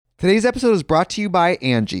Today's episode is brought to you by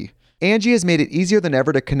Angie. Angie has made it easier than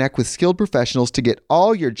ever to connect with skilled professionals to get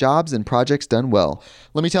all your jobs and projects done well.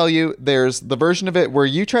 Let me tell you, there's the version of it where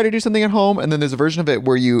you try to do something at home, and then there's a version of it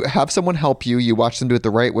where you have someone help you, you watch them do it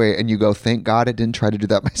the right way, and you go, thank God I didn't try to do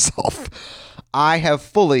that myself. I have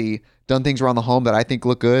fully done things around the home that I think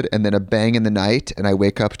look good, and then a bang in the night, and I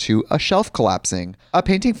wake up to a shelf collapsing, a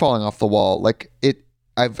painting falling off the wall.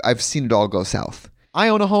 I've seen it all go south. I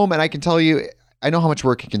own a home, and I can tell you, I know how much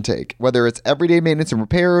work it can take. Whether it's everyday maintenance and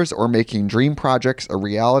repairs or making dream projects a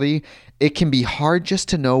reality, it can be hard just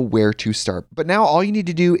to know where to start. But now all you need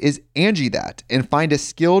to do is Angie that and find a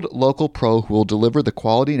skilled local pro who will deliver the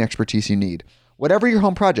quality and expertise you need. Whatever your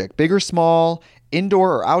home project, big or small,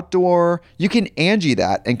 indoor or outdoor, you can Angie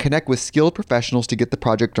that and connect with skilled professionals to get the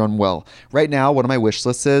project done well. Right now, one of my wish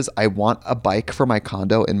lists is I want a bike for my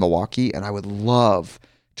condo in Milwaukee, and I would love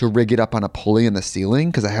to rig it up on a pulley in the ceiling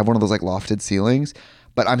because I have one of those like lofted ceilings,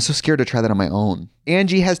 but I'm so scared to try that on my own.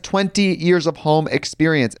 Angie has 20 years of home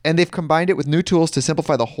experience, and they've combined it with new tools to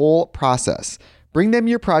simplify the whole process. Bring them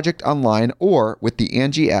your project online or with the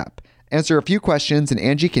Angie app. Answer a few questions and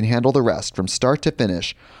Angie can handle the rest from start to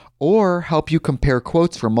finish, or help you compare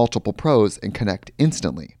quotes from multiple pros and connect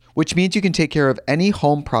instantly, which means you can take care of any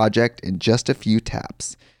home project in just a few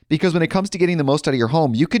taps. Because when it comes to getting the most out of your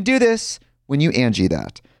home, you can do this when you Angie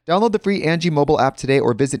that. Download the free Angie mobile app today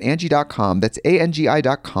or visit Angie.com. That's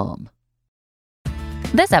ANGI.com.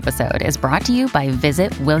 This episode is brought to you by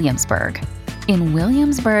Visit Williamsburg. In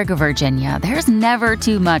Williamsburg, Virginia, there's never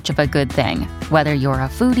too much of a good thing. Whether you're a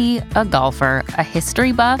foodie, a golfer, a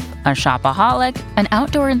history buff, a shopaholic, an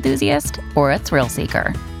outdoor enthusiast, or a thrill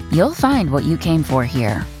seeker, you'll find what you came for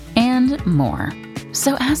here and more.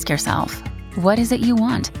 So ask yourself, what is it you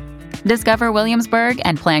want? Discover Williamsburg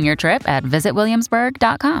and plan your trip at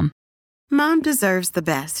visitwilliamsburg.com. Mom deserves the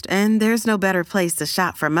best, and there's no better place to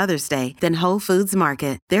shop for Mother's Day than Whole Foods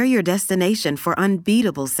Market. They're your destination for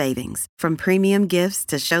unbeatable savings, from premium gifts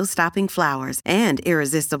to show-stopping flowers and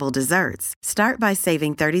irresistible desserts. Start by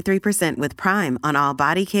saving 33% with Prime on all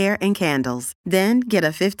body care and candles. Then get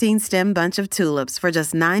a 15-stem bunch of tulips for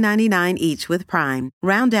just $9.99 each with Prime.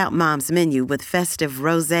 Round out Mom's menu with festive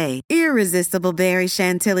rosé, irresistible berry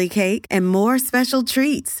chantilly cake, and more special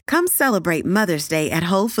treats. Come celebrate Mother's Day at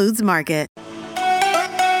Whole Foods Market.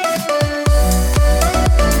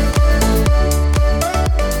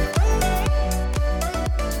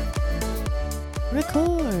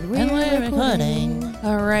 We're recording.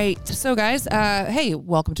 All right. So, guys, hey,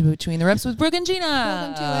 welcome to Between the Reps with Brooke and Gina.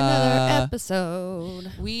 Welcome to another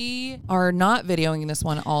episode. We are not videoing this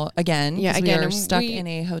one again. Yeah, again. We are stuck in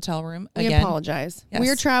a hotel room We again. apologize. Yes. We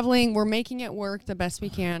are traveling. We're making it work the best we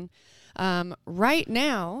can. Right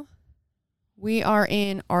now, we are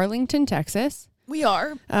in Arlington, Texas. We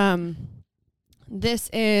are. This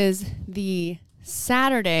is the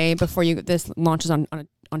Saturday before this launches on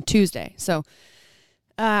Tuesday. So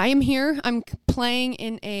I am here. I'm playing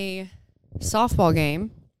in a softball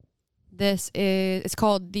game. It's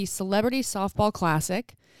called the Celebrity Softball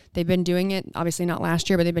Classic. They've been doing it, obviously not last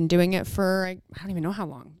year, but they've been doing it for, I don't even know how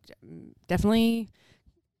long. Definitely,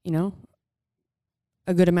 a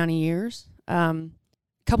good amount of years.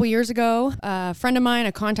 A couple years ago, a friend of mine,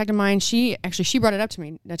 a contact of mine, she brought it up to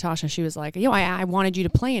me, Natasha. She was like, I wanted you to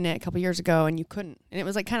play in it a couple years ago and you couldn't. And it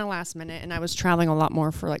was like kind of last minute, and I was traveling a lot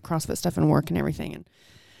more for like CrossFit stuff and work and everything.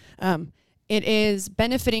 And it is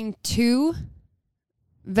benefiting two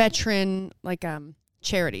veteran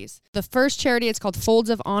charities. The first charity, it's called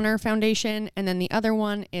Folds of Honor Foundation, and then the other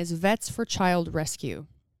one is Vets for Child Rescue.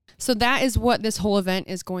 So that is what this whole event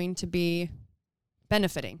is going to be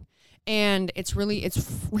benefiting. And it's really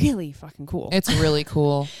fucking cool. It's really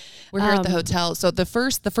cool. We're here at the hotel. So the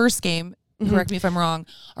first game, correct me if I'm wrong,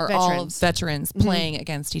 are all veterans playing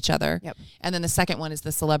against each other. Yep. And then the second one is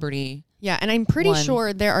the celebrity. Yeah, and I'm pretty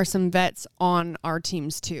sure there are some vets on our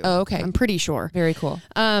teams too. Oh, okay. I'm pretty sure. Very cool.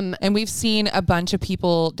 And we've seen a bunch of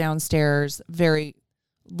people downstairs, very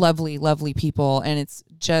lovely, lovely people. And it's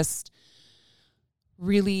just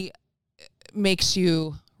really makes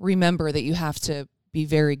you remember that you have to be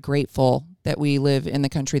very grateful that we live in the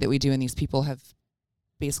country that we do, and these people have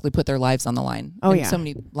basically put their lives on the line. Oh, and yeah. So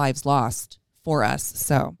many lives lost for us.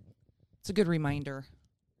 So it's a good reminder.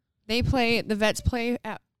 The vets play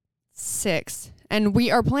at 6, and we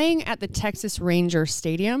are playing at the Texas Ranger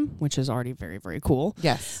Stadium, which is already very, very cool.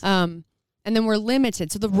 Yes. And then we're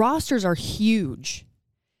limited. So the rosters are huge.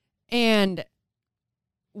 And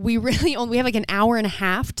we have like an hour and a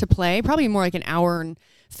half to play, probably more like an hour and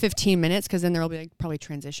 15 minutes, because then there will be like probably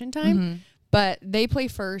transition time. Mm-hmm. But they play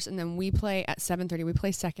first, and then we play at 7:30. We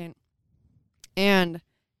play second. And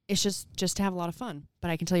It's just to have a lot of fun.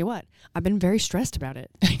 But I can tell you what, I've been very stressed about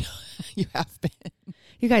it. I know you have been.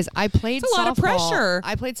 You guys, I played It's a softball. lot of pressure.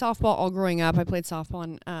 I played softball all growing up. I played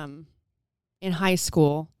softball in high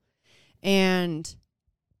school. And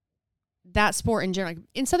that sport in general, like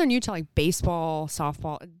in Southern Utah, like baseball,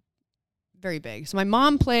 softball, very big. So my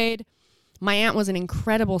mom played. My aunt was an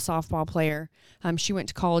incredible softball player. She went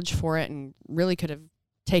to college for it and really could have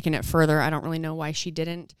taken it further. I don't really know why she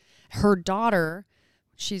didn't. Her daughter,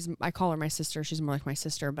 I call her my sister. She's more like my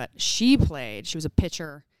sister, but she played. She was a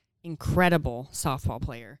pitcher, incredible softball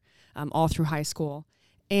player, all through high school.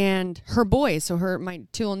 And her boys, so my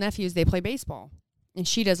two little nephews, they play baseball. And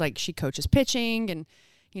she coaches pitching. And,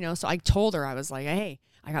 so I told her, I was like, hey,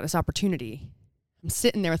 I got this opportunity. I'm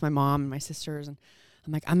sitting there with my mom and my sisters, and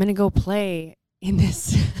I'm like, I'm going to go play in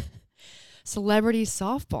this celebrity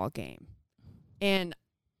softball game. And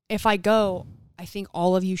if I go, I think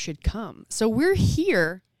all of you should come. So we're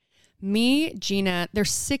here, me, Gina,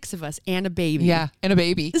 there's 6 of us and a baby. Yeah, and a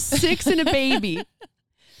baby. 6 and a baby.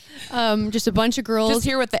 Just a bunch of girls. Just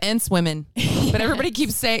here with the Ents women. But everybody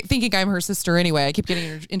keeps thinking I'm her sister anyway. I keep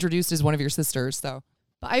getting introduced as one of your sisters, so.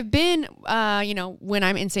 But I've been, when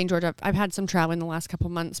I'm in St. George, I've had some traveling the last couple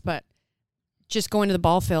of months, but just going to the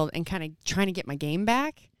ball field and kind of trying to get my game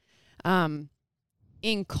back.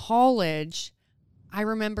 In college, I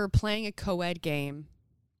remember playing a co-ed game,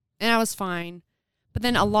 and I was fine. But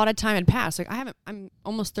then a lot of time had passed. Like I'm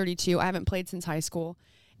almost 32. I haven't played since high school,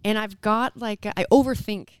 and I've got I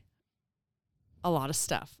overthink a lot of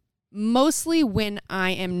stuff. Mostly when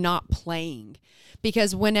I am not playing,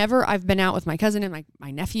 because whenever I've been out with my cousin and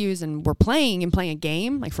my nephews and we're playing a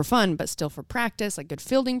game, like for fun, but still for practice, like good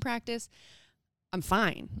fielding practice, I'm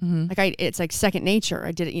fine. Mm-hmm. It's like second nature.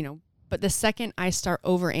 I did it, but the second I start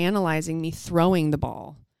overanalyzing me throwing the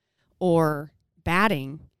ball or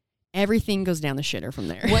batting, everything goes down the shitter from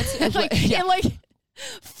there. It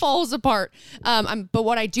falls apart. But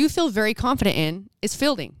what I do feel very confident in is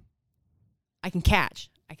fielding. I can catch.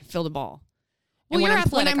 I can field the ball. Well, you're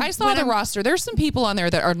athletic. I saw the roster. There's some people on there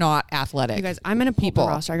that are not athletic. You guys, I'm going to pull the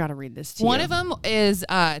roster. I got to read this to you. One of them is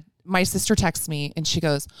my sister texts me and she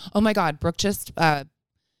goes, oh my God, Brooke just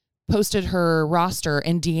posted her roster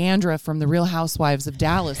and Deandra from the Real Housewives of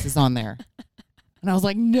Dallas is on there. And I was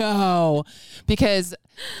like, no, because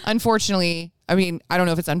unfortunately, I mean, I don't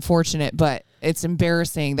know if it's unfortunate, but it's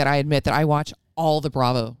embarrassing that I admit that I watch all the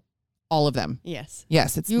Bravo, all of them. Yes.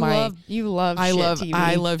 Yes. It's you love TV.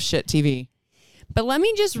 I love shit TV. But let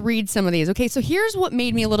me just read some of these. Okay. So here's what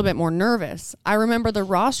made me a little bit more nervous. I remember the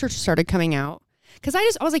roster started coming out because I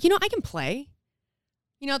was like, I can play.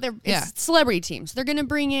 It's celebrity teams. They're going to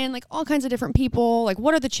bring in like all kinds of different people. Like,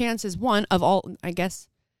 what are the chances? One of all, I guess,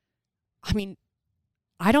 I mean,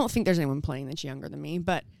 I don't think there's anyone playing that's younger than me,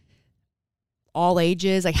 but all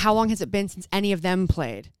ages. Like, how long has it been since any of them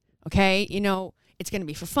played? Okay. It's going to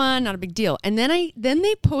be for fun, not a big deal. And then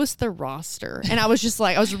they post the roster, and I was just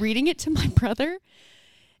like, I was reading it to my brother,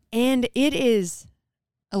 and it is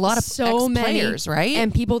a lot of so many players, right?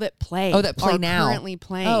 And people that play. Oh, that play now. Currently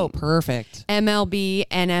playing. Oh, perfect. MLB,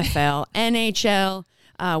 NFL,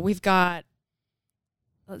 NHL. We've got,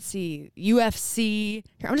 let's see, UFC.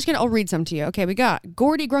 Here, I'll read some to you. Okay, we got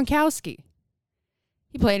Gordy Gronkowski.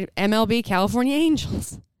 He played MLB California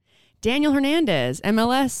Angels. Daniel Hernandez,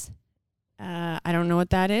 MLS. I don't know what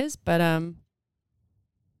that is, but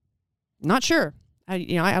not sure.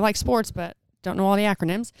 I like sports, but don't know all the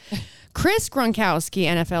acronyms. Chris Gronkowski,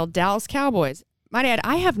 NFL, Dallas Cowboys. My dad,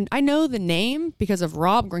 I know the name because of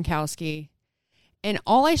Rob Gronkowski, and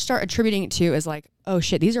all I start attributing it to is like, oh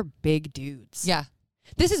shit, these are big dudes. Yeah.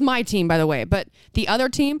 This is my team, by the way, but the other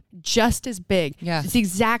team just as big. Yeah. It's the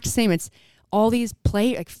exact same. It's all these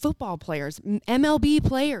football players, MLB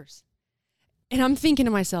players. And I'm thinking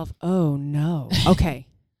to myself, oh no, okay.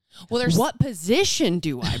 Well, what position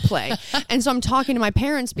do I play? And so I'm talking to my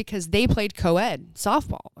parents because they played co-ed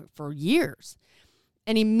softball for years.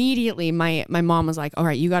 And immediately my mom was like, all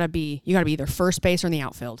right, you gotta be either first base or in the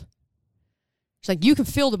outfield. She's like, you can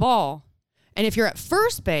field the ball. And if you're at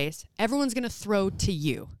first base, everyone's gonna throw to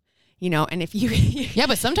you. And if you yeah,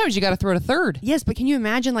 but sometimes you gotta throw to third. Yes, but can you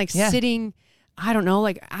imagine sitting, I don't know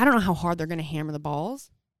how hard they're gonna hammer the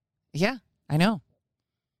balls. Yeah. I know.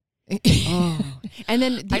 Oh. And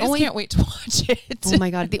then I just can't wait to watch it. Oh my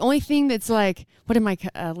God. The only thing that's like, what did my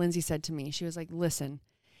Lindsay said to me? She was like, listen,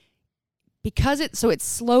 because it's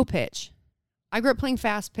slow pitch. I grew up playing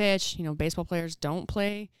fast pitch. Baseball players don't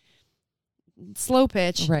play slow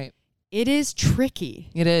pitch. Right. It is tricky.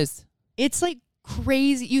 It is. It's like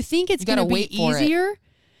crazy. You think it's going to be wait for easier.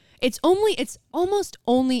 It's almost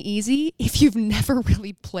only easy if you've never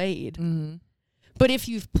really played. Mm-hmm. But if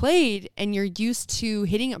you've played and you're used to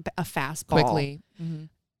hitting a fastball quickly,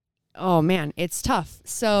 oh man, it's tough.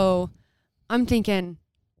 So I'm thinking,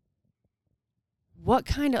 what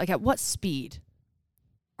kind of, like, at what speed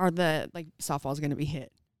are the softballs going to be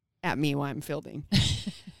hit at me while I'm fielding?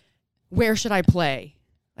 Where should I play?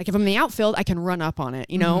 Like, if I'm in the outfield, I can run up on it,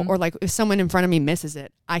 you know, or like if someone in front of me misses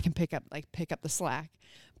it, I can pick up the slack.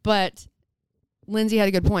 But Lindsay had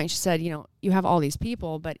a good point. She said, you know, you have all these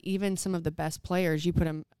people, but even some of the best players, you put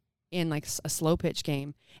them in like a slow pitch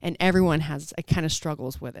game, and everyone kind of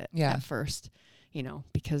struggles with it at first, you know,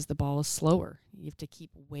 because the ball is slower. You have to keep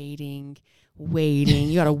waiting.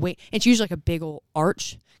 You got to wait. It's usually like a big old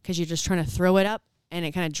arch because you're just trying to throw it up, and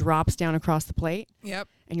it kind of drops down across the plate. Yep.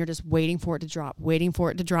 And you're just waiting for it to drop, waiting for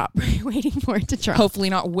it to drop. Hopefully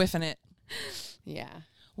not whiffing it. Yeah.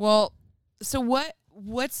 Well, so what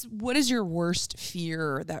is your worst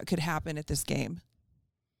fear that could happen at this game?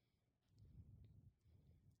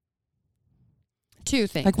 Two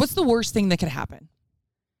things. Like, what's the worst thing that could happen?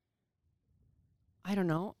 I don't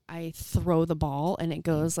know. I throw the ball and it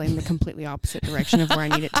goes like in the completely opposite direction of where I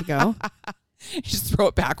need it to go. You just throw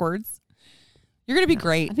it backwards. You're going to be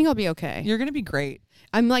great. I think I'll be okay. You're going to be great.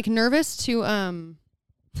 I'm like nervous to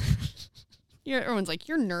everyone's like,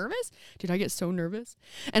 "You're nervous?" Dude, I get so nervous.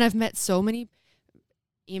 And I've met so many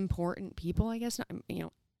important people, I guess, you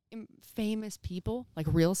know, famous people, like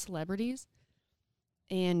real celebrities.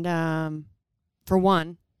 And for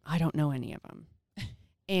one, I don't know any of them.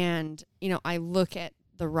 And, you know, I look at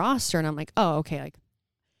the roster and I'm like, oh, okay, like,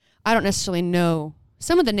 I don't necessarily know.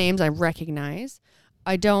 Some of the names I recognize.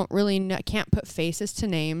 I don't really know, I can't put faces to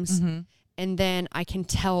names. And then I can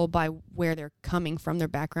tell by where they're coming from, their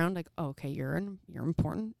background, like, oh, okay, you're an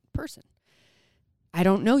important person. I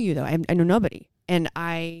don't know you, though. I know nobody. And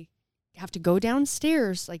I have to go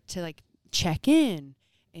downstairs, like, to, like, check in.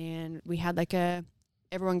 And we had, like,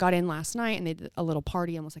 everyone got in last night, and they did a little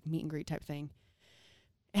party, almost like meet and greet type thing.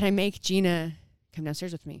 And I make Gina come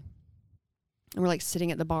downstairs with me. And we're, like,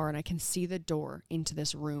 sitting at the bar, and I can see the door into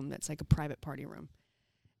this room that's, like, a private party room.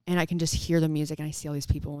 And I can just hear the music, and I see all these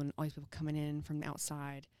people, and all these people coming in from the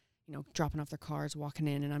outside, you know, dropping off their cars, walking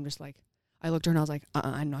in, and I'm just like, I looked at her, and I was like,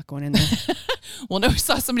 I'm not going in there. Well, no, we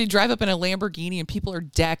saw somebody drive up in a Lamborghini, and people are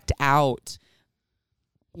decked out.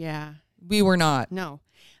 Yeah. We were not. No.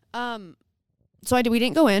 So we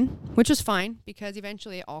didn't go in, which was fine, because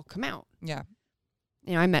eventually it all come out. Yeah.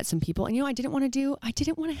 You know, I met some people, and, you know, I didn't want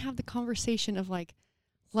to have the conversation of, like,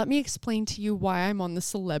 let me explain to you why I'm on the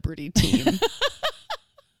celebrity team.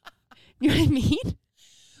 You know what I mean?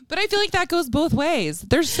 But I feel like that goes both ways.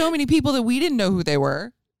 There's so many people that we didn't know who they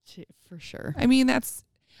were. For sure. Everybody's,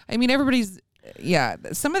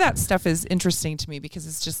 some of that stuff is interesting to me because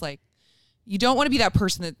it's just like, you don't want to be that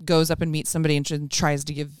person that goes up and meets somebody and tries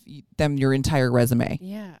to give them your entire resume.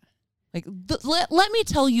 Yeah. Like, let me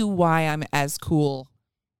tell you why I'm as cool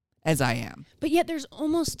as I am. But yet there's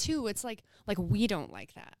almost two. It's like we don't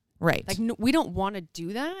like that. Right. Like, no, we don't want to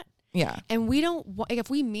do that. Yeah. And we don't, like, if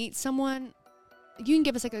we meet someone, you can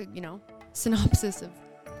give us like a, you know, synopsis of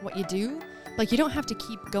what you do. Like, you don't have to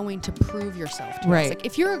keep going to prove yourself to us. Like,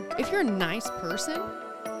 if you're a nice person,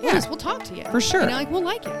 yes, we'll talk to you. For sure. You know, like, we'll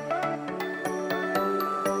like you.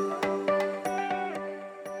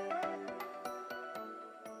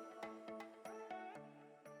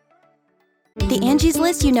 The Angie's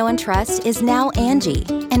List you know and trust is now Angie,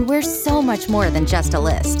 and we're so much more than just a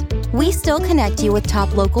list. We still connect you with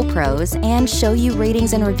top local pros and show you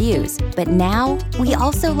ratings and reviews, but now we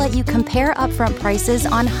also let you compare upfront prices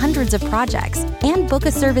on hundreds of projects and book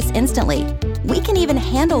a service instantly. We can even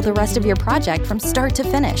handle the rest of your project from start to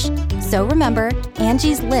finish. So remember,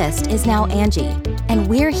 Angie's List is now Angie, and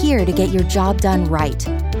we're here to get your job done right.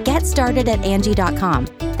 Get started at Angie.com.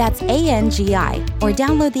 That's ANGI, or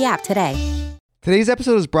download the app today. Today's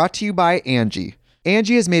episode is brought to you by Angie.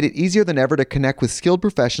 Angie has made it easier than ever to connect with skilled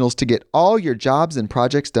professionals to get all your jobs and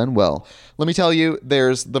projects done well. Let me tell you,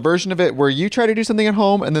 there's the version of it where you try to do something at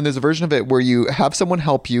home, and then there's a version of it where you have someone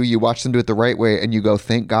help you, you watch them do it the right way, and you go,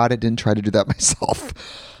 thank God I didn't try to do that myself.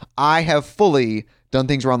 I have fully done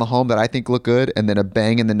things around the home that I think look good, and then a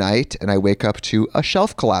bang in the night, and I wake up to a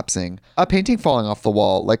shelf collapsing, a painting falling off the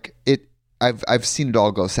wall. Like, I've seen it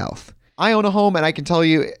all go south. I own a home, and I can tell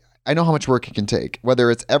you, I know how much work it can take.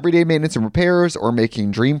 Whether it's everyday maintenance and repairs or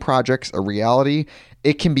making dream projects a reality,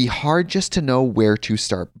 it can be hard just to know where to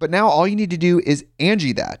start. But now all you need to do is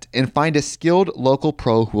Angie that and find a skilled local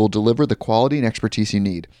pro who will deliver the quality and expertise you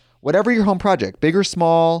need. Whatever your home project, big or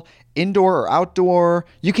small, indoor or outdoor,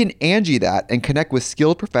 you can Angie that and connect with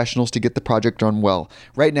skilled professionals to get the project done well.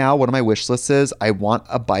 Right now, one of my wish lists is I want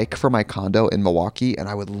a bike for my condo in Milwaukee, and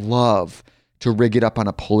I would love to rig it up on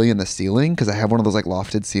a pulley in the ceiling because I have one of those like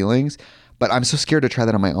lofted ceilings. But I'm so scared to try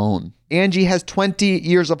that on my own. Angie has 20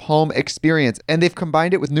 years of home experience, and they've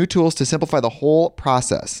combined it with new tools to simplify the whole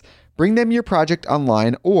process. Bring them your project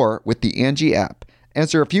online or with the Angie app.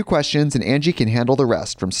 Answer a few questions and Angie can handle the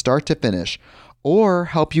rest from start to finish, or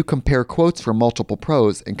help you compare quotes from multiple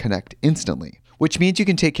pros and connect instantly, which means you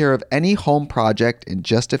can take care of any home project in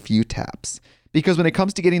just a few taps. Because when it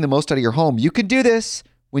comes to getting the most out of your home, you can do this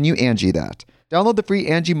when you Angie that. Download the free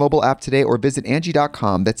Angie mobile app today or visit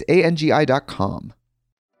Angie.com. That's ANGI.com.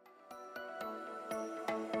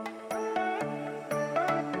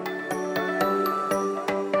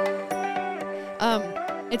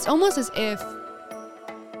 It's almost as if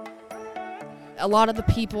a lot of the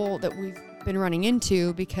people that we've been running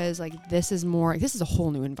into, because like this is a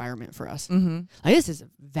whole new environment for us. Mm-hmm. Like this is a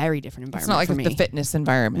very different environment. It's not like for me. the fitness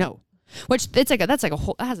environment. No, which it's like a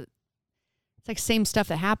whole. It's like same stuff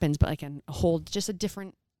that happens, but like a whole, just a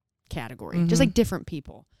different category, just like different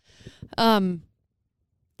people.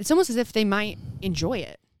 It's almost as if they might enjoy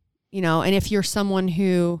it, and if you're someone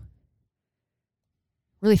who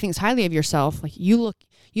really thinks highly of yourself, like you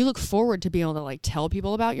look forward to being able to like tell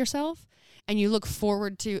people about yourself, and you look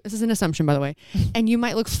forward to, this is an assumption by the way, and you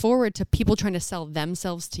might look forward to people trying to sell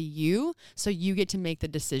themselves to you, so you get to make the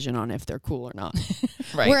decision on if they're cool or not.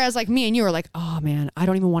 Right. Whereas like me and you are like, oh man, I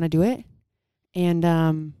don't even want to do it. And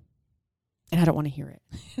I don't want to hear it.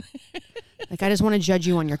 Like I just want to judge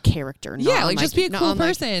you on your character. Yeah, like just be a cool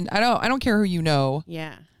person. I don't care who you know.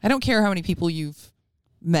 Yeah. I don't care how many people you've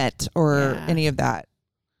met or any of that.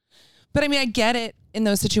 But I mean, I get it in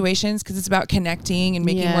those situations because it's about connecting and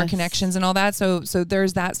making more connections and all that. So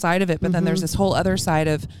there's that side of it, but then there's this whole other side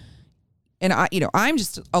of, and I'm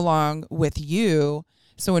just along with you.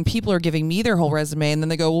 So when people are giving me their whole resume and then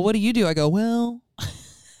they go, well, what do you do? I go, well,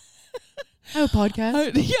 I have a podcast.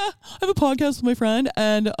 I have a podcast with my friend,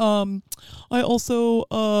 and I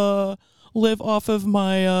also live off of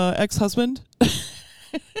my ex-husband.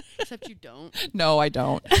 Except you don't. No, I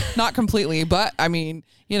don't. Not completely, but I mean,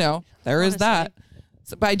 there is that.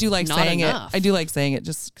 So, but I do like saying enough. it. I do like saying it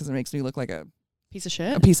just because it makes me look like a piece of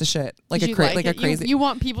shit. A piece of shit, like a crazy. You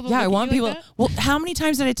want people to. Yeah, look I want at you people. like that? Well, how many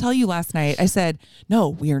times did I tell you last night? I said, no,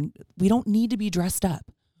 we don't need to be dressed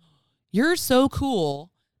up. You're so cool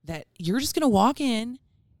that you're just gonna walk in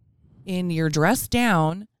your dress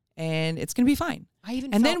down, and it's gonna be fine. I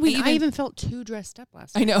even felt too dressed up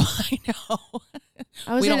last night. I know.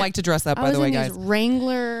 We don't like to dress up, by the way, guys. I was in these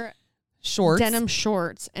Wrangler shorts, denim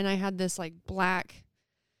shorts, and I had this like black,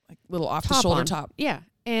 like little off the shoulder top. Yeah,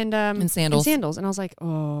 and sandals. And I was like,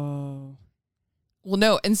 oh. Well,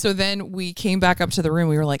 no. And so then we came back up to the room.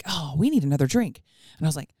 We were like, oh, we need another drink. And I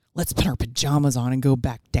was like, let's put our pajamas on and go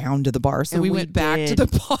back down to the bar. So we went back to the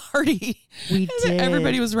party. We did.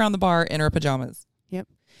 Everybody was around the bar in our pajamas. Yep.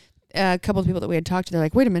 A couple of people that we had talked to, they're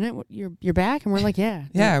like, wait a minute, you're back? And we're like, yeah.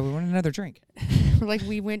 Yeah, we want another drink. We're like,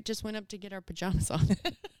 we just went up to get our pajamas on.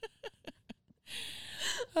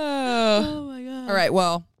 Oh my God. All right,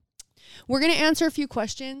 well. We're going to answer a few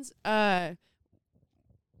questions. I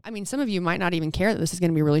mean, some of you might not even care that this is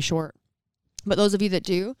going to be really short. But those of you that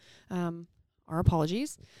do, our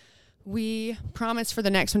apologies. We promise for the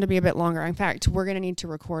next one to be a bit longer. In fact, we're going to need to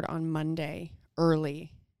record on Monday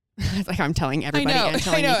early. It's like I'm telling everybody.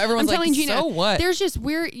 I know. Everyone's I'm telling like, Gina, so what? There's just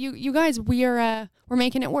you guys. We're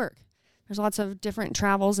making it work. There's lots of different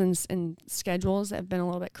travels and schedules that have been a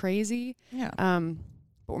little bit crazy. Yeah.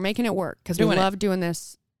 But we're making it work because we love doing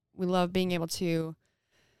this. We love being able to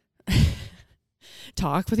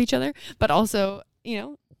talk with each other, but also,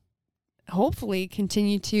 hopefully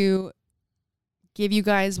continue to give you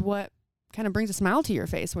guys what kind of brings a smile to your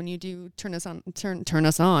face when you do turn us on.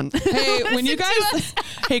 Hey, when you guys,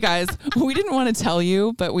 hey guys, we didn't want to tell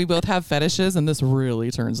you, but we both have fetishes, and this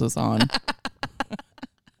really turns us on.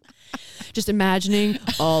 Just imagining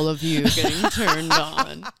all of you getting turned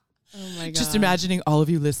on. Oh my God. Just imagining all of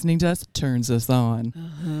you listening to us turns us on.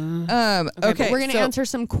 Okay, we're going to answer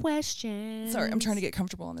some questions. Sorry, I'm trying to get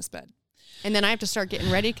comfortable on this bed. And then I have to start getting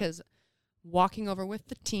ready because walking over with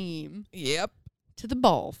the team. Yep. To the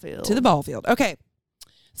ball field. Okay.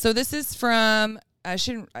 So this is from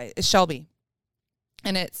Shelby.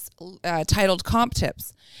 And it's titled Comp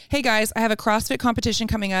Tips. Hey guys, I have a CrossFit competition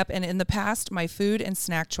coming up, and in the past, my food and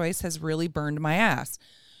snack choice has really burned my ass.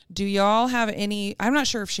 Do y'all have any, I'm not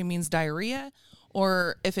sure if she means diarrhea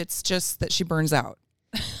or if it's just that she burns out.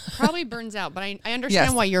 Probably burns out, but I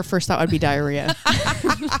understand why your first thought would be diarrhea.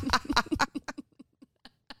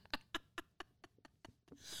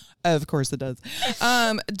 Of course it does.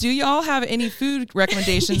 Do y'all have any food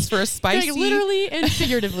recommendations for a spicy? Like literally and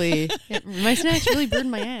figuratively. My snacks really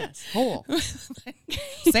burned my ass whole.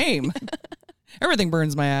 Same. Everything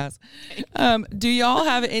burns my ass. Do y'all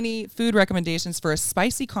have any food recommendations for a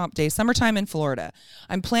spicy comp day, summertime in Florida?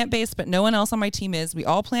 I'm plant-based, but no one else on my team is. We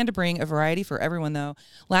all plan to bring a variety for everyone, though.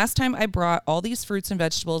 Last time I brought all these fruits and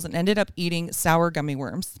vegetables and ended up eating sour gummy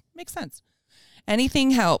worms. Makes sense. Anything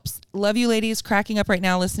helps. Love you ladies, cracking up right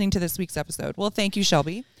now listening to this week's episode. Well, thank you,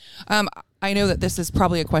 Shelby. I know that this is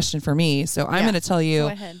probably a question for me, so I'm going to tell you, Go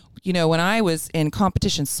ahead. you know, when I was in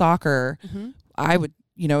competition soccer, I would,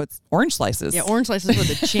 you know, it's orange slices. Yeah, orange slices were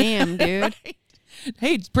the jam, dude. Right?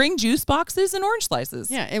 Hey, bring juice boxes and orange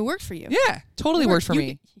slices. Yeah, it worked for you. Yeah, totally worked for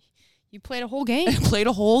me. You played a whole game. Played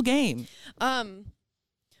a whole game.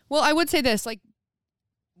 Well, I would say this, like,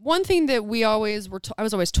 one thing that we always were, I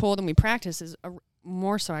was always told and we practice is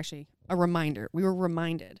more so actually a reminder. We were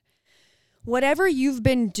reminded, whatever you've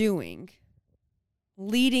been doing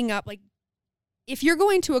leading up, like if you're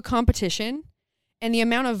going to a competition and the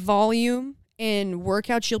amount of volume and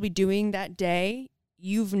workouts you'll be doing that day,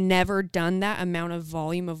 you've never done that amount of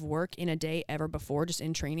volume of work in a day ever before, just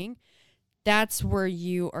in training, that's where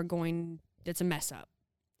you are going, that's a mess up.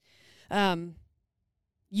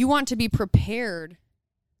 You want to be prepared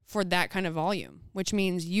for that kind of volume, which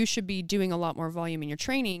means you should be doing a lot more volume in your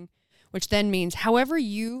training, which then means however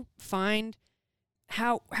you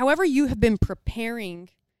have been preparing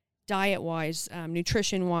diet-wise,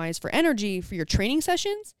 nutrition-wise, for energy for your training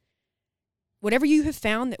sessions, whatever you have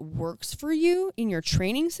found that works for you in your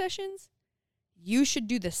training sessions, you should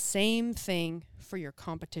do the same thing for your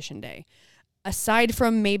competition day. Aside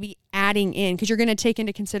from maybe adding in, because you're going to take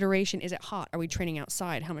into consideration, is it hot? Are we training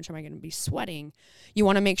outside? How much am I going to be sweating? You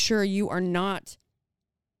want to make sure you are not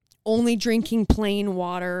only drinking plain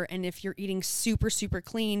water. And if you're eating super, super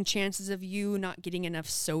clean, chances of you not getting enough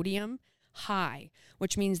sodium high,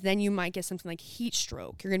 which means then you might get something like heat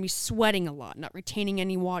stroke. You're going to be sweating a lot, not retaining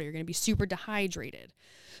any water. You're going to be super dehydrated.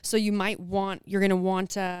 So you're going to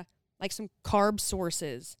want like some carb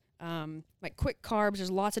sources. Like quick carbs.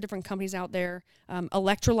 There's lots of different companies out there.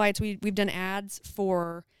 Electrolytes. We've done ads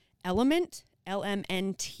for Element.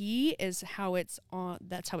 LMNT is how it's on.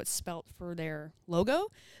 That's how it's spelt for their logo.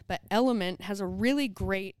 But Element has a really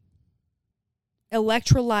great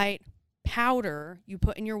electrolyte powder you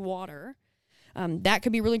put in your water. That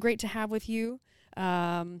could be really great to have with you.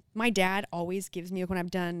 My dad always gives me, when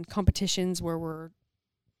I've done competitions where we're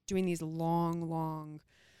doing these long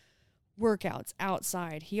workouts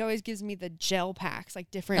outside, he always gives me the gel packs,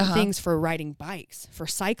 like different things for riding bikes, for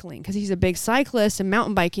cycling, because he's a big cyclist and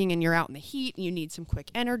mountain biking, and you're out in the heat and you need some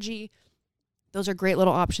quick energy. Those are great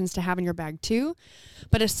little options to have in your bag too.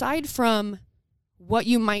 But aside from what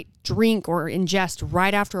you might drink or ingest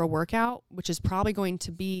right after a workout, which is probably going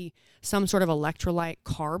to be some sort of electrolyte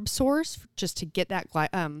carb source, just to get that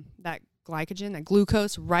glycogen, that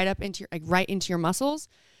glucose right into your muscles,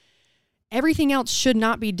 everything else should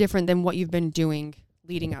not be different than what you've been doing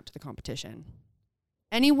leading up to the competition.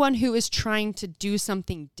 Anyone who is trying to do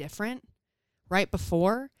something different right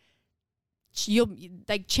before,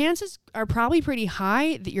 chances are probably pretty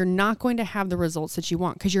high that you're not going to have the results that you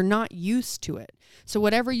want because you're not used to it. So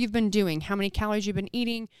whatever you've been doing, how many calories you've been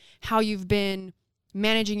eating, how you've been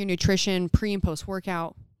managing your nutrition pre and post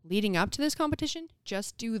workout leading up to this competition,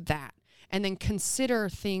 just do that. And then consider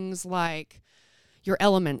things like your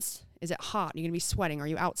elements. Is it hot? Are you going to be sweating? Are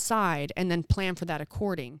you outside? And then plan for that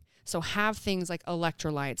according. So have things like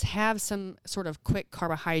electrolytes, have some sort of quick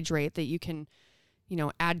carbohydrate that you can,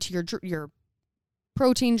 add to your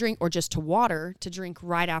protein drink or just to water to drink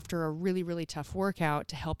right after a really, really tough workout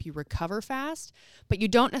to help you recover fast. But you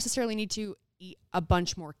don't necessarily need to eat a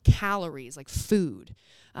bunch more calories like food.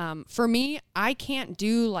 For me, I can't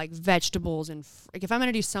do like vegetables and like if I'm going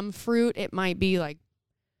to do some fruit, it might be like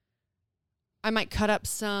I might cut up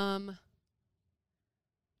some,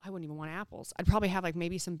 I wouldn't even want apples. I'd probably have like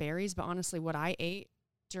maybe some berries, but honestly what I ate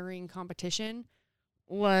during competition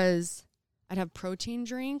was I'd have protein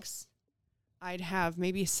drinks. I'd have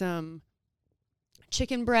maybe some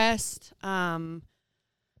chicken breast,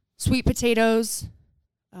 sweet potatoes,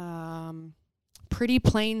 pretty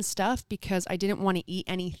plain stuff because I didn't want to eat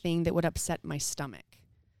anything that would upset my stomach.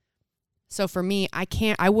 So for me,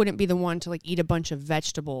 I wouldn't be the one to like eat a bunch of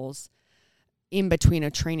vegetables in between a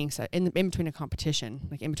training set, in between a competition,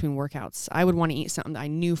 like in between workouts. I would want to eat something that I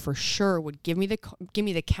knew for sure would give me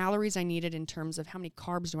the calories I needed in terms of how many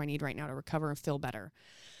carbs do I need right now to recover and feel better.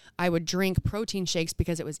 I would drink protein shakes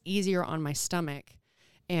because it was easier on my stomach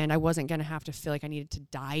and I wasn't going to have to feel like I needed to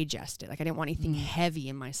digest it. Like I didn't want anything heavy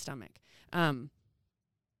in my stomach. And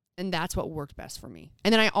And that's what worked best for me.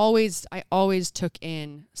 And then I always took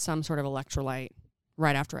in some sort of electrolyte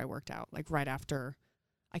right after I worked out, like right after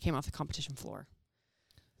I came off the competition floor.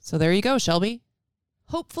 So there you go, Shelby.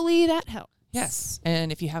 Hopefully that helps. Yes.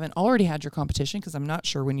 And if you haven't already had your competition, because I'm not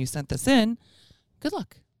sure when you sent this in, good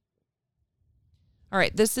luck. All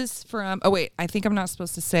right. This is from, oh, wait, I think I'm not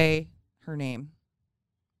supposed to say her name.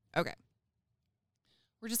 Okay.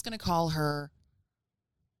 We're just going to call her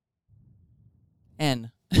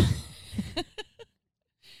N.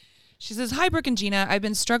 She says, "Hi, Brooke and Gina. I've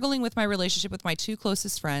been struggling with my relationship with my two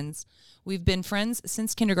closest friends. We've been friends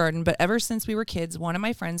since kindergarten, but ever since we were kids, one of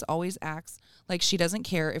my friends always acts like she doesn't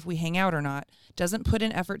care if we hang out or not, doesn't put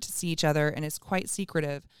in effort to see each other, and is quite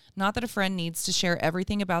secretive. Not that a friend needs to share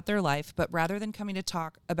everything about their life, but rather than coming to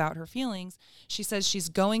talk about her feelings, she says she's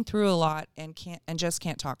going through a lot and just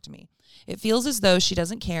can't talk to me. It feels as though she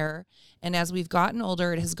doesn't care, and as we've gotten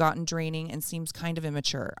older, it has gotten draining and seems kind of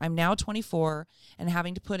immature. I'm now 24, and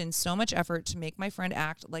having to put in so much effort to make my friend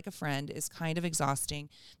act like a friend is kind of exhausting.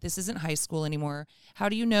 This isn't high school anymore. How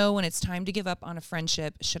do you know when it's time to give up on a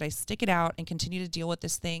friendship? Should I stick it out and continue to deal with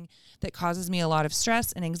this thing that causes me a lot of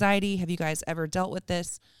stress and anxiety? Have you guys ever dealt with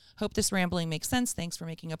this? Hope this rambling makes sense. Thanks for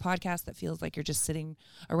making a podcast that feels like you're just sitting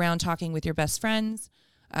around talking with your best friends.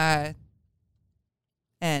 N.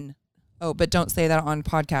 Oh, but don't say that on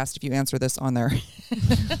podcast if you answer this on there.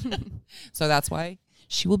 So that's why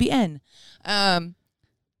she will be N.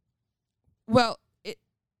 Well,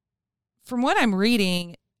 from what I'm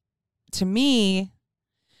reading, to me,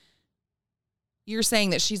 you're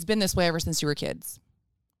saying that she's been this way ever since you were kids.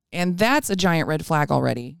 And that's a giant red flag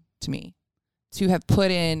already to me, to have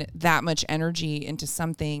put in that much energy into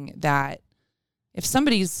something that if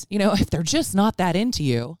somebody's, if they're just not that into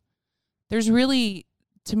you, there's really,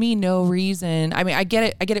 to me, no reason. I mean, I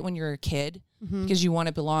get it when you're a kid because you want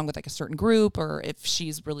to belong with like a certain group, or if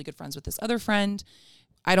she's really good friends with this other friend.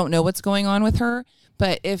 I don't know what's going on with her,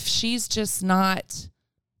 but if she's just not,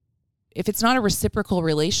 if it's not a reciprocal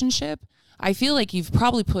relationship, I feel like you've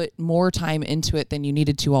probably put more time into it than you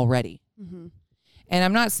needed to already. Mm-hmm. And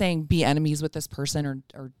I'm not saying be enemies with this person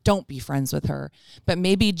or don't be friends with her, but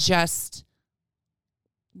maybe just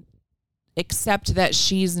accept that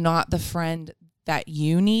she's not the friend that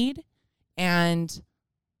you need. And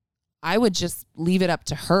I would just leave it up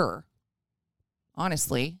to her,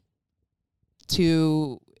 honestly,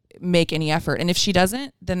 to make any effort. And if she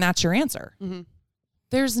doesn't, then that's your answer. Mm-hmm.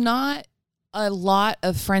 There's not a lot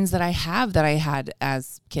of friends that I had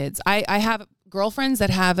as kids. I have girlfriends that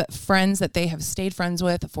have friends that they have stayed friends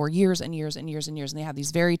with for years and years and years and years. And they have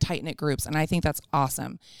these very tight-knit groups. And I think that's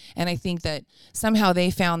awesome. And I think that somehow they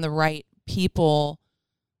found the right people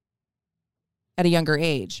at a younger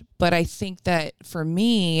age. But I think that for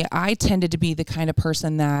me, I tended to be the kind of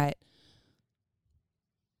person that,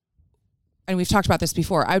 and we've talked about this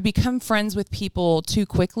before, I would become friends with people too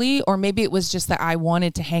quickly, or maybe it was just that I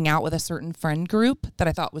wanted to hang out with a certain friend group that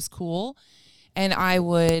I thought was cool. And I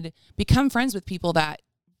would become friends with people that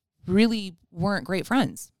really weren't great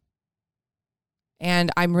friends. And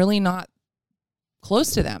I'm really not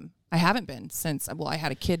close to them. I haven't been since, I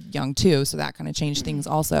had a kid young too, so that kind of changed things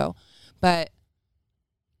also. But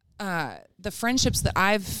the friendships that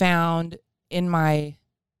I've found in my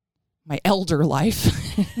elder life,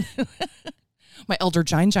 my elder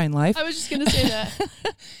Gine life. I was just going to say that.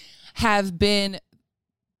 Have been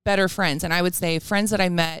better friends. And I would say friends that I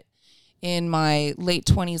met in my late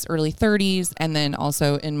 20s, early 30s, and then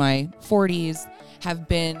also in my 40s have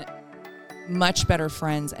been much better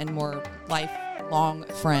friends and more lifelong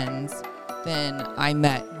friends than I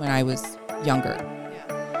met when I was younger.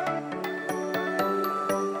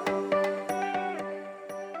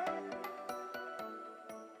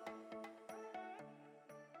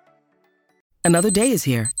 Another day is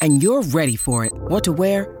here, and you're ready for it. What to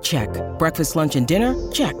wear? Check. Breakfast, lunch, and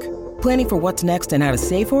dinner? Check. Planning for what's next and how to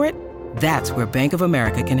save for it? That's where Bank of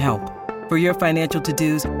America can help. For your financial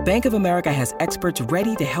to-dos, Bank of America has experts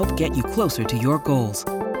ready to help get you closer to your goals.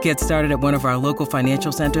 Get started at one of our local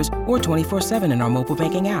financial centers or 24/7 in our mobile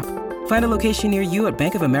banking app. Find a location near you at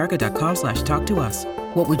bankofamerica.com/talktous.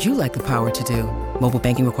 What would you like the power to do? Mobile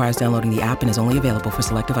banking requires downloading the app and is only available for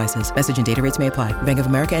select devices. Message and data rates may apply. Bank of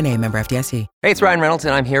America NA, member FDIC. Hey, it's Ryan Reynolds,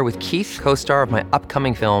 and I'm here with Keith, co-star of my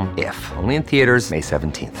upcoming film, If, only in theaters May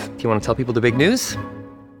 17th. Do you want to tell people the big news?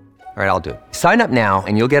 All right, I'll do it. Sign up now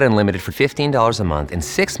and you'll get unlimited for $15 a month and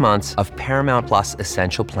 6 months of Paramount Plus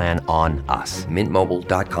Essential Plan on us.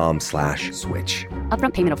 MintMobile.com/switch.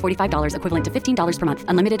 Upfront payment of $45 equivalent to $15 per month.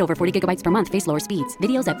 Unlimited over 40 gigabytes per month. Face lower speeds.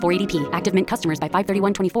 Videos at 480p. Active Mint customers by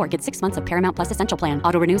 531.24 get 6 months of Paramount Plus Essential Plan.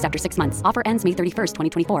 Auto renews after 6 months. Offer ends May 31st,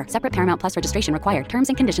 2024. Separate Paramount Plus registration required. Terms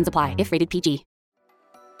and conditions apply if rated PG.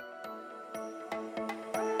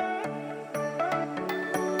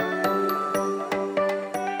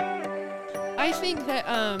 I think that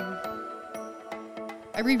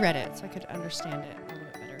I reread it so I could understand it a little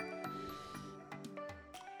bit better.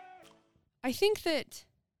 I think that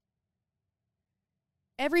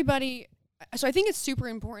everybody, so I think it's super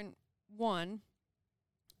important, one,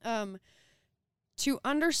 to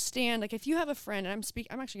understand, like if you have a friend, and I'm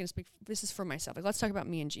actually going to speak, this is for myself. Like let's talk about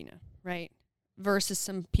me and Gina, right? Versus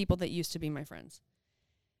some people that used to be my friends.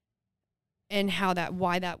 And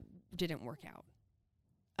why that didn't work out.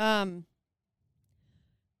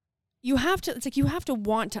 You have to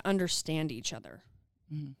want to understand each other.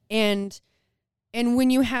 Mm-hmm. And when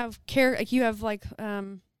you have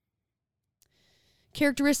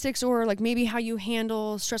characteristics or like maybe how you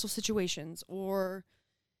handle stressful situations, or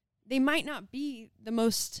they might not be the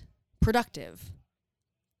most productive.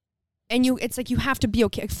 And it's like you have to be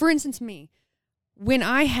okay. For instance, me,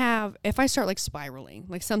 if I start like spiraling,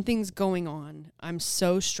 like something's going on, I'm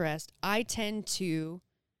so stressed, I tend to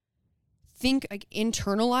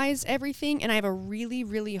internalize everything, and I have a really,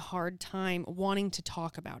 really hard time wanting to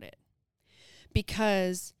talk about it.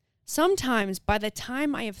 Because sometimes by the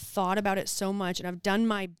time I have thought about it so much and I've done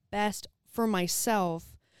my best for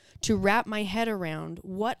myself to wrap my head around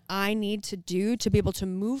what I need to do to be able to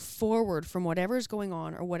move forward from whatever is going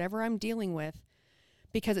on or whatever I'm dealing with,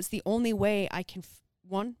 because it's the only way I can,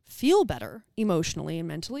 one, feel better emotionally and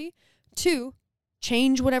mentally, two,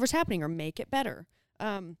 change whatever's happening or make it better.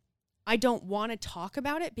 I don't want to talk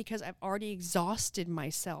about it because I've already exhausted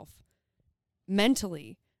myself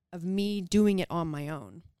mentally of me doing it on my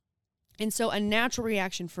own. And so a natural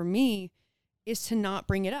reaction for me is to not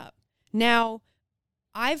bring it up. Now,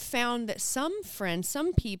 I've found that some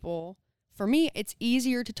people, for me, it's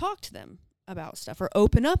easier to talk to them about stuff or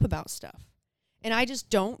open up about stuff. And I just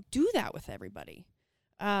don't do that with everybody.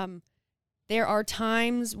 There are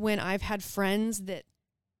times when I've had friends that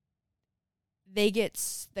they take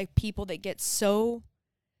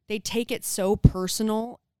it so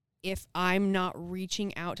personal if I'm not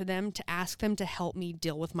reaching out to them to ask them to help me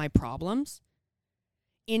deal with my problems.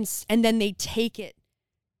 And then they take it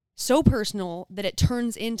so personal that it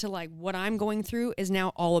turns into like what I'm going through is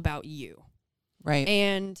now all about you. Right.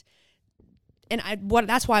 And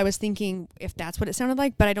that's why I was thinking if that's what it sounded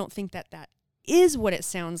like, but I don't think that is what it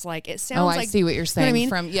sounds like. It sounds like, I see what you're saying. You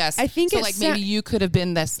know what I mean? Yes. I think so like maybe you could have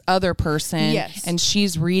been this other person, yes, and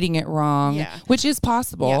she's reading it wrong, which is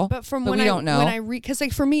possible. Yeah, but we don't know. Because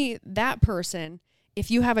like for me, that person,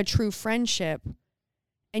 if you have a true friendship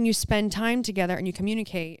and you spend time together and you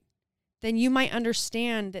communicate, then you might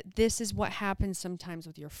understand that this is what happens sometimes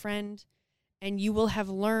with your friend, and you will have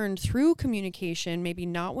learned through communication, maybe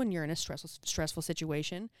not when you're in a stressful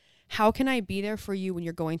situation, how can I be there for you when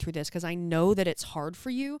you're going through this? Because I know that it's hard for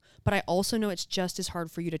you, but I also know it's just as hard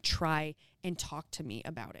for you to try and talk to me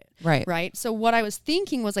about it. Right. Right. So what I was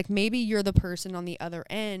thinking was like, maybe you're the person on the other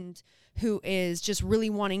end who is just really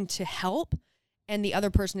wanting to help, and the other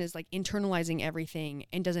person is like internalizing everything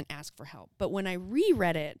and doesn't ask for help. But when I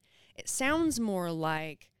reread it, it sounds more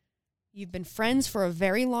like you've been friends for a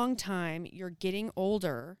very long time, you're getting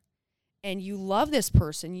older, and you love this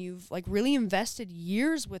person, you've like really invested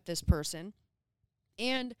years with this person,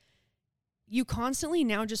 and you constantly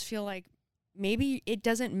now just feel like maybe it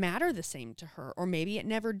doesn't matter the same to her, or maybe it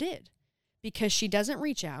never did, because she doesn't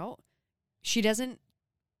reach out, she doesn't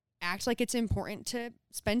act like it's important to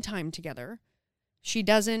spend time together, she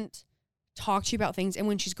doesn't talk to you about things, and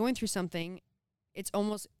when she's going through something, it's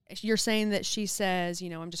almost, you're saying that she says,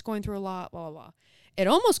 I'm just going through a lot, blah, blah, blah. It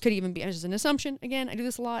almost could even be, it's just an assumption. Again, I do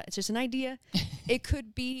this a lot. It's just an idea. It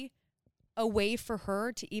could be a way for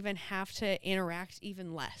her to even have to interact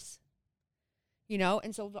even less.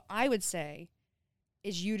 And so what I would say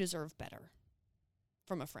is you deserve better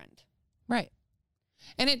from a friend. Right.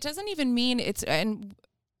 And it doesn't even mean and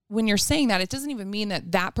when you're saying that, it doesn't even mean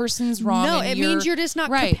that person's wrong. No, it means you're just not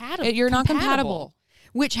compatible. You're not compatible.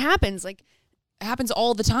 Which happens, it happens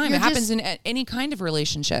all the time. It happens in any kind of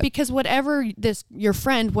relationship. Because whatever your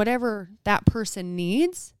friend, whatever that person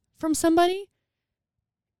needs from somebody,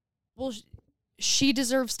 well, she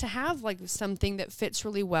deserves to have like something that fits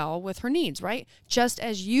really well with her needs, right? Just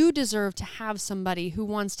as you deserve to have somebody who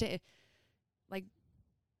wants to like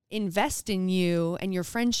invest in you and your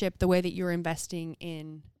friendship the way that you're investing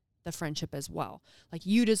in the friendship as well. Like,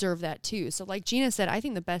 you deserve that too. So like Gina said, I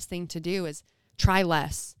think the best thing to do is try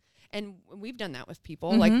less. And we've done that with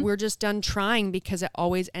people. Like, we're just done trying because it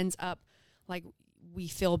always ends up like we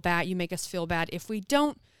feel bad. You make us feel bad if we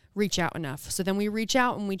don't reach out enough. So then we reach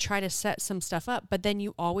out and we try to set some stuff up, but then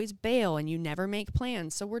you always bail and you never make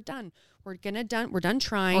plans. So we're done. We're done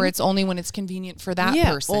trying. Or it's only when it's convenient for that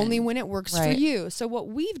person. Only when it works for you. So what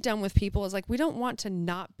we've done with people is like, we don't want to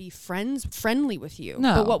not be friendly with you.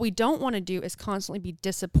 No. But what we don't want to do is constantly be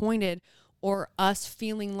disappointed or us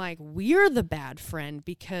feeling like we're the bad friend,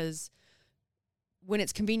 because when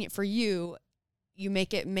it's convenient for you, you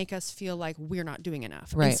make us feel like we're not doing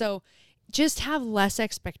enough. Right. And so just have less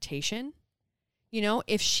expectation. You know,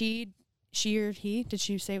 if she or he, did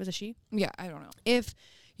she say it was a she? Yeah, I don't know. If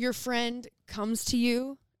your friend comes to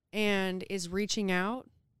you and is reaching out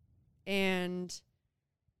and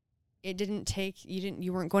it didn't take,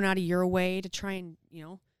 you weren't going out of your way to try and, you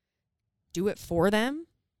know, do it for them,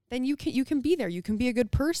 then you can be there. You can be a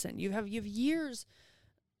good person. You have years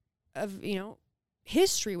of, you know,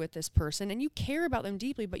 history with this person, and you care about them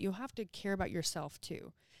deeply, but you have to care about yourself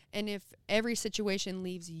too. And if every situation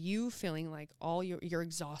leaves you feeling like you're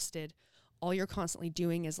exhausted, all you're constantly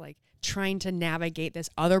doing is like trying to navigate this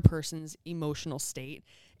other person's emotional state,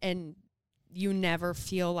 and you never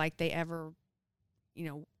feel like they ever, you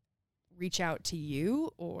know, reach out to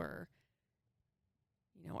you or,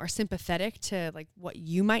 you know, are sympathetic to like what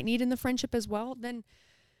you might need in the friendship as well, then,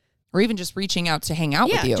 or even just reaching out to hang out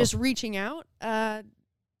with you. Yeah, just reaching out, that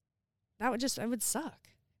would suck.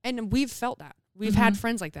 And we've felt that. We've had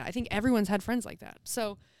friends like that. I think everyone's had friends like that.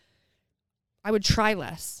 So I would try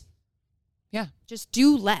less. Yeah. Just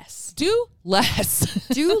do less. Do less.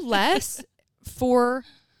 Do less for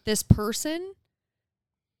this person.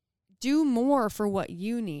 Do more for what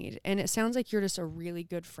you need. And it sounds like you're just a really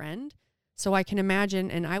good friend. So I can imagine,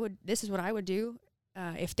 and this is what I would do.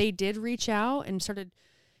 If they did reach out and started,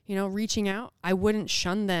 you know, reaching out, I wouldn't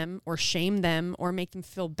shun them or shame them or make them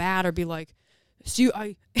feel bad or be like, "See,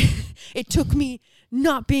 it took me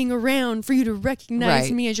not being around for you to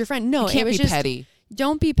recognize me as your friend." No, you can't it was be just petty.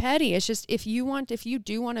 Don't be petty. It's just if you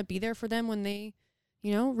do want to be there for them when they,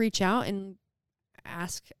 you know, reach out and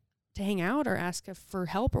ask to hang out or ask for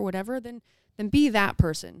help or whatever, then be that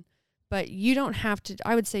person. But you don't have to.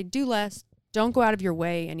 I would say do less. Don't go out of your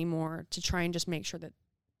way anymore to try and just make sure that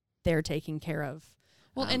they're taken care of.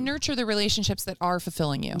 Well, and nurture the relationships that are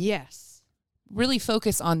fulfilling you. Yes. Really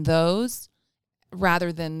focus on those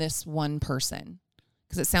rather than this one person.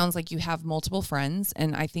 Because it sounds like you have multiple friends,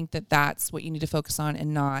 and I think that that's what you need to focus on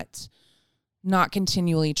and not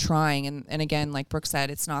continually trying. And again, like Brooke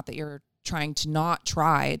said, it's not that you're trying to not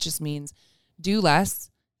try. It just means do less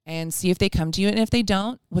and see if they come to you. And if they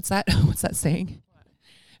don't, what's that saying?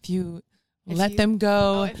 Let them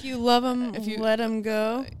go. If you love them, let them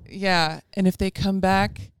go. Yeah. And if they come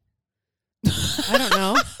back, I don't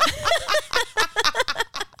know.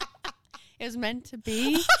 It was meant to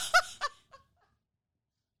be.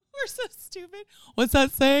 We're so stupid. What's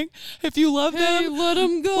that saying? If you love them, let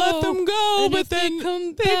them go. Let them go. And but if then they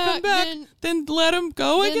come back, then let them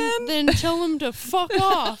go again. Then tell them to fuck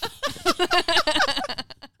off.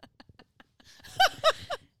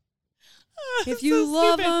 If you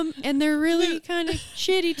love them and they're really kind of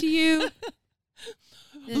shitty to you,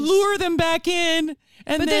 lure them back in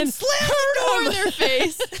and then slam the door in their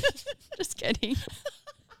face. Just kidding.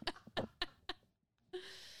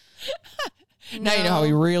 Now you know how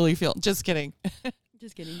we really feel. Just kidding.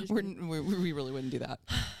 Just kidding. We really wouldn't do that.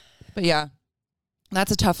 But yeah,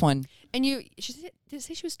 that's a tough one. And did it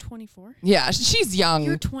say she was 24? Yeah, she's young.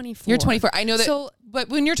 You're 24. You're 24. I know that. But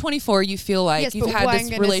when you're 24, you feel like you've had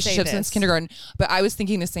this relationship since kindergarten. But I was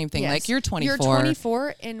thinking the same thing. Yes. Like you're 24. You're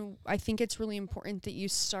 24, and I think it's really important that you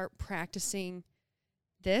start practicing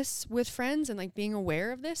this with friends and like being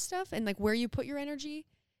aware of this stuff and like where you put your energy.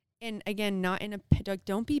 And again, not in like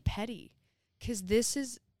don't be petty, because this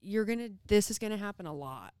is gonna happen a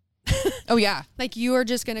lot. Oh yeah. Like you are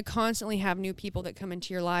just going to constantly have new people that come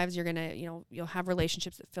into your lives. You're going to, you'll have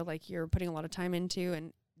relationships that feel like you're putting a lot of time into,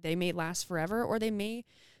 and they may last forever or they may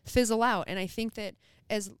fizzle out. And I think that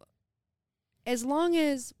as long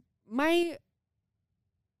as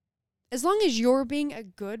you're being a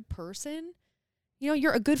good person,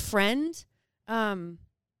 you're a good friend, and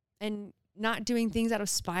not doing things out of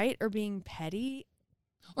spite or being petty,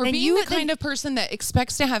 or being the kind of person that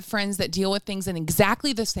expects to have friends that deal with things in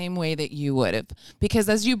exactly the same way that you would have. Because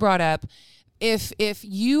as you brought up, if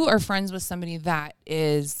you are friends with somebody that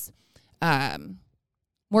is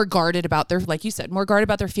more guarded about their, like you said, more guarded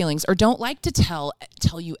about their feelings, or don't like to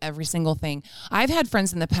tell you every single thing. I've had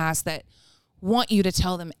friends in the past that want you to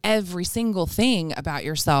tell them every single thing about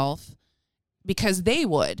yourself because they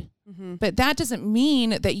would. Mm-hmm. But that doesn't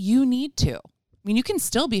mean that you need to. I mean, you can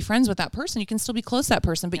still be friends with that person. You can still be close to that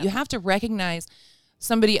person, but you have to recognize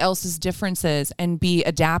somebody else's differences and be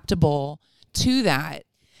adaptable to that.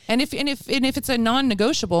 And if it's a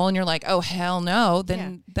non-negotiable and you're like, oh, hell no,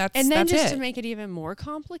 then that's just it. To make it even more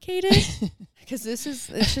complicated, because it's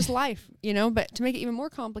just life, you know, but to make it even more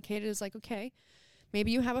complicated is like, okay,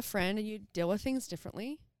 maybe you have a friend and you deal with things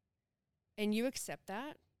differently and you accept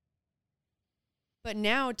that. But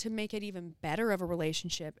now to make it even better of a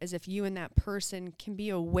relationship is if you and that person can be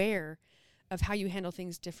aware of how you handle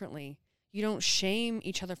things differently. You don't shame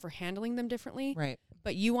each other for handling them differently. Right.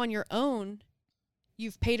 But you on your own,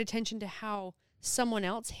 you've paid attention to how someone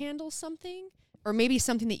else handles something, or maybe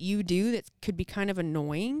something that you do that could be kind of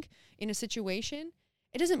annoying in a situation.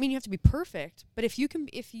 It doesn't mean you have to be perfect, but if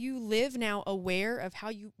you live now aware of how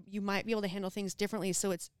you might be able to handle things differently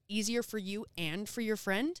so it's easier for you and for your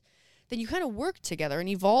friend, then you kind of work together and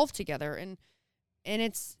evolve together, and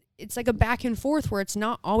it's like a back and forth where it's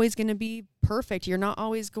not always going to be perfect. You're not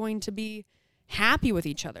always going to be happy with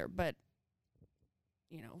each other, but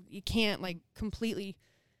you know, you can't like completely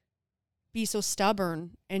be so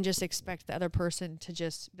stubborn and just expect the other person to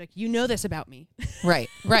just be like, you know this about me. Right.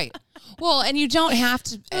 Well, and you don't have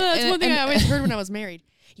to. That's one thing I always heard when I was married.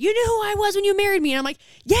 You knew who I was when you married me. And I'm like,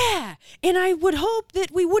 yeah. And I would hope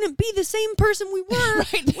that we wouldn't be the same person we were.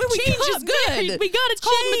 Right. When change is good. Married. We got to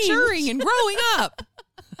change. Called maturing and growing up.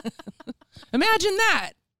 Imagine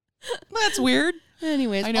that. That's weird.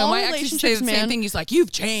 Anyways, I know my ex used to say the same thing. He's like,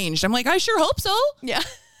 you've changed. I'm like, I sure hope so. Yeah.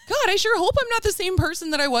 God, I sure hope I'm not the same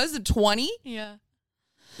person that I was at 20. Yeah.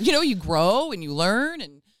 You know, you grow and you learn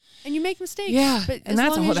and you make mistakes. Yeah. But and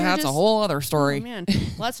that's a whole other story. Oh, man.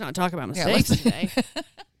 Let's not talk about mistakes today.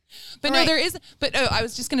 But no, there is. But I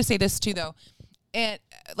was just going to say this too, though. And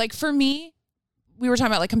like for me, we were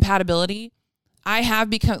talking about like compatibility. I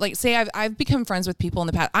have become like, say I've become friends with people in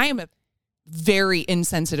the past. I am a very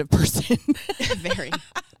insensitive person. Very.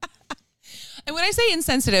 And when I say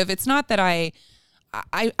insensitive, it's not that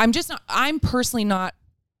I'm just not, I'm personally not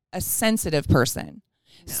a sensitive person.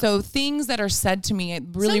 No. So things that are said to me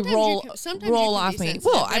really roll off me.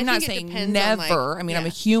 Well, I'm not saying never. I mean, I'm a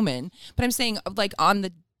human, but I'm saying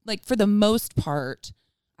like for the most part,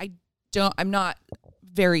 I'm not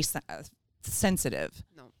very sensitive.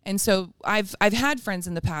 No. And so I've had friends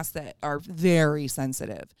in the past that are very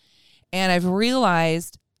sensitive. And I've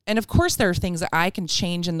realized, and of course there are things that I can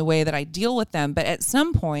change in the way that I deal with them, but at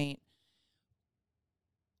some point,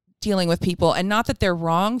 dealing with people, and not that they're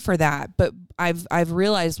wrong for that, but I've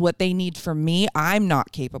realized what they need from me, I'm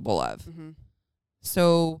not capable of. Mm-hmm.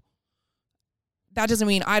 So that doesn't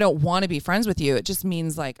mean I don't want to be friends with you. It just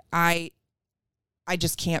means like I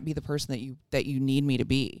just can't be the person that you need me to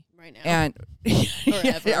be right now, and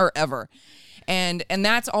or ever. And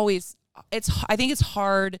that's always, I think it's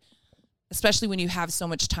hard, especially when you have so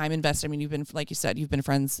much time invested. I mean, you've been, like you said, you've been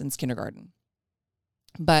friends since kindergarten,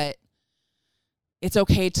 but it's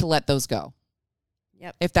okay to let those go.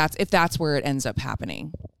 Yep. If that's where it ends up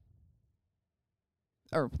happening.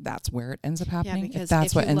 Or that's where it ends up happening. Yeah, because if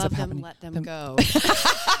that's if what you ends love up them, happening. let them go.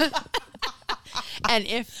 And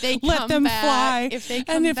if they come let them back, fly. If they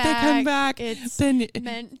come back, it's then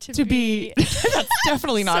meant to be. That's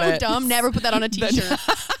definitely not so it. dumb. Never put that on a t-shirt.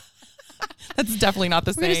 That's definitely not the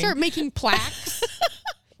We're same. gonna start making plaques.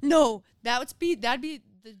 No, that'd be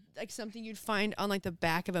like something you'd find on like the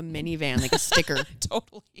back of a minivan, like a sticker.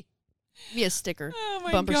 Totally. Be a sticker. Oh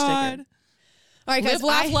my bumper God. sticker. All right, guys.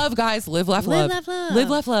 Live, laugh, love, guys. Live, laugh, love. Live, laugh, love. Live,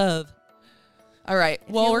 laugh, love. All right.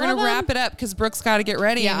 Well, we're gonna wrap it up because Brooke's got to get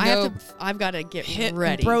ready. Yeah, and I've got to get hit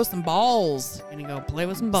ready. And throw some balls. I'm gonna go play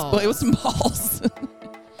with some balls. Play with some balls.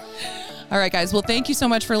 All right, guys. Well, thank you so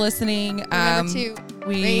much for listening. Remember to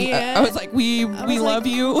I was like, we love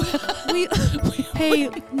you. Hey,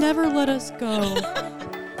 never let us go.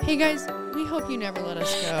 Hey, guys. We hope you never let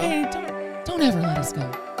us go. Hey, don't ever let us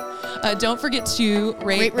go. Don't forget to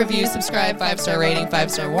rate, review, subscribe, 5-star rating,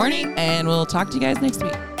 5-star warning, and we'll talk to you guys next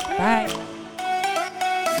week. Bye.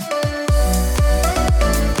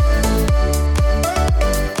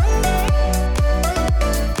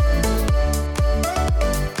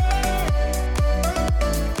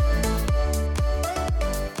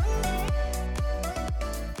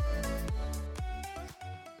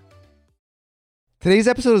 Today's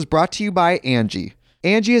episode is brought to you by Angie.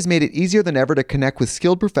 Angie has made it easier than ever to connect with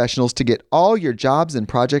skilled professionals to get all your jobs and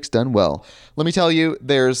projects done well. Let me tell you,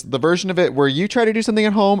 there's the version of it where you try to do something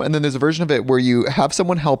at home, and then there's a version of it where you have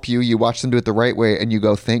someone help you, you watch them do it the right way, and you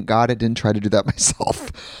go, thank God I didn't try to do that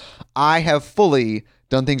myself. I have fully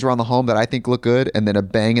done things around the home that I think look good, and then a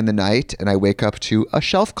bang in the night, and I wake up to a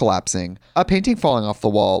shelf collapsing, a painting falling off the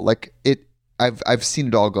wall. I've seen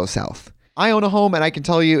it all go south. I own a home, and I can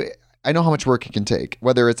tell you, I know how much work it can take.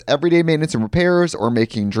 Whether it's everyday maintenance and repairs or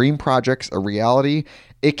making dream projects a reality,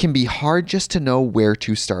 it can be hard just to know where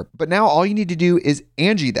to start. But now all you need to do is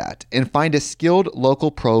Angie that and find a skilled local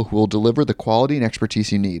pro who will deliver the quality and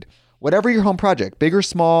expertise you need. Whatever your home project, big or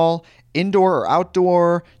small, indoor or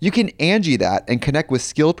outdoor, you can Angie that and connect with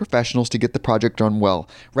skilled professionals to get the project done well.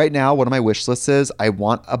 Right now, one of my wish lists is I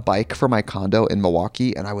want a bike for my condo in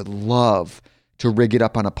Milwaukee, and I would love to rig it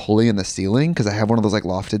up on a pulley in the ceiling because I have one of those like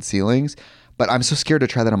lofted ceilings, but I'm so scared to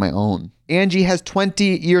try that on my own. Angie has 20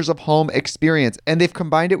 years of home experience, and they've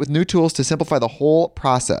combined it with new tools to simplify the whole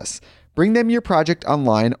process. Bring them your project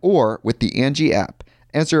online or with the Angie app.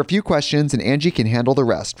 Answer a few questions and Angie can handle the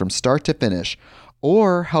rest from start to finish,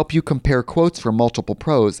 or help you compare quotes from multiple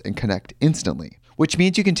pros and connect instantly, which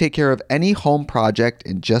means you can take care of any home project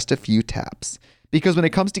in just a few taps. Because when it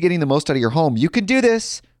comes to getting the most out of your home, you can do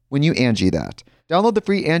this when you Angie that. Download the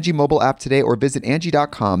free Angie mobile app today or visit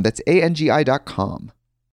Angie.com. That's ANGI.com.